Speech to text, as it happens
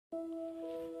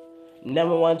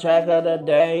Never one track of the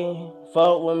day.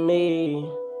 Fuck with me.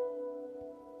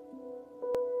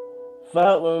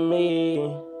 Fuck with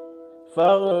me.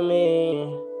 Fuck with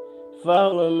me.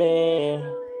 Fuck with me.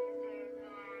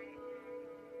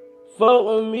 Fuck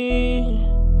with me.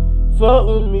 Fuck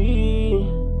with me.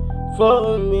 Fuck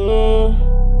with me.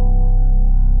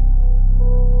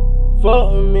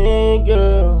 Fuck with me,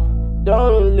 girl.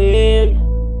 Don't leave.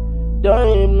 Don't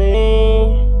hit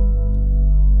me.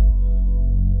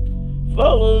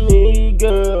 Fuck with me,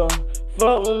 girl.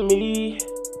 Fuck with me.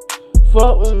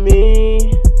 Fuck with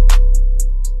me.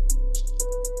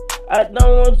 I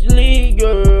don't want you to leave,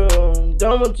 girl.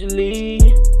 Don't want you to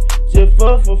leave. Just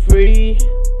fuck for free.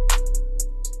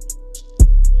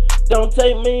 Don't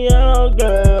take me out,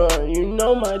 girl. You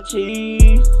know my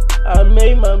cheese. I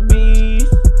made my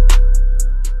beast.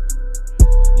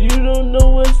 You don't know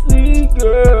what sleep,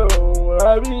 girl.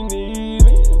 I be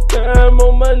needing time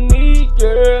on my knee,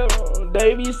 girl.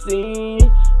 They be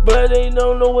seen, but they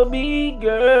don't know what be,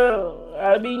 girl.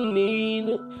 I be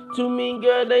needing to me,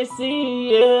 girl. They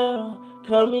see, yeah.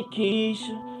 Call me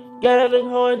Keisha. Got it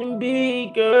hard and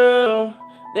big, girl.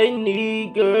 They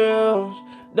need, girl.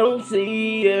 Don't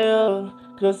see, yeah.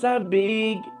 Cause I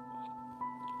big.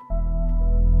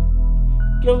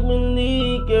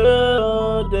 Company,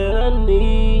 girl, that I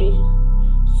need.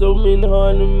 So many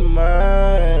heart in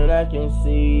mine, I can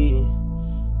see.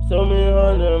 So many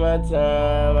heart in my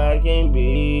time, I can't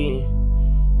be.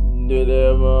 Do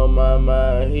that on my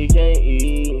mind, he can't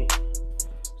eat.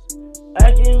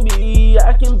 I can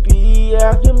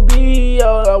be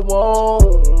all I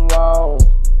want.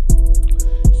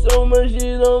 So much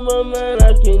shit on my mind,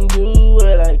 I can do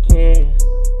what I can.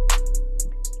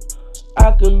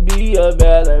 I can be a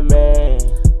better man.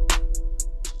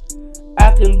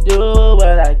 I can do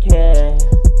what I can.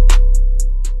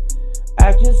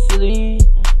 I can sleep,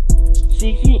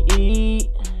 she can eat.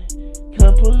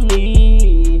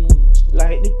 Company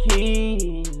like the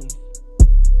keys.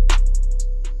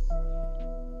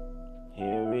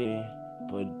 Hear it,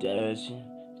 production,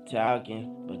 talking,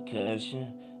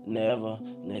 percussion. Never,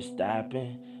 no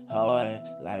stopping. Hard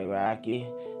like Rocky.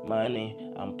 Money,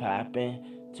 I'm popping.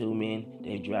 2 men,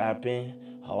 they dropping.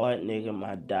 Hard nigga,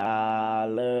 my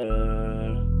dollar.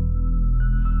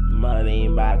 Money,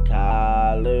 my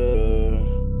collar.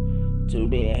 2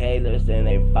 big haters, and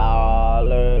they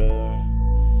faller.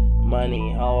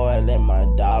 Money hard than my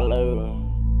dollar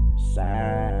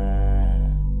sign.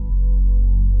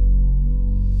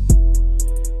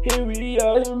 Here we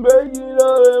are, making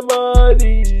all the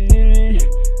money.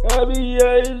 I be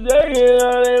out taking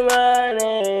all the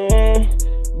money.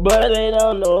 But they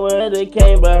don't know where they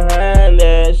came behind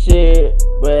that shit.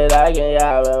 But I can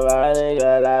y'all remind it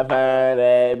cause I find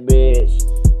that bitch.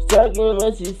 Sucking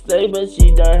when she say, but she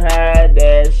done hide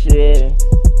that shit.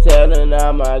 Telling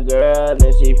all my girls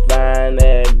that she find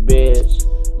that bitch.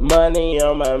 Money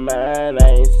on my mind, I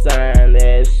ain't signed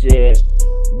that shit.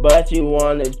 But you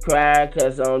wanna cry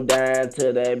cause I'm dying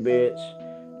to that bitch.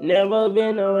 Never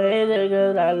been a hater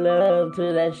cause I love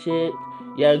to that shit.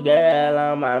 Your girl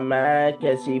on my mind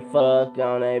cause she fuck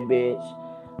on that bitch.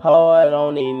 Hard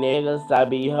on these niggas, I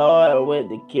be hard with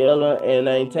the killer. And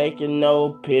ain't taking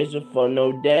no picture for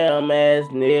no damn ass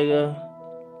nigga.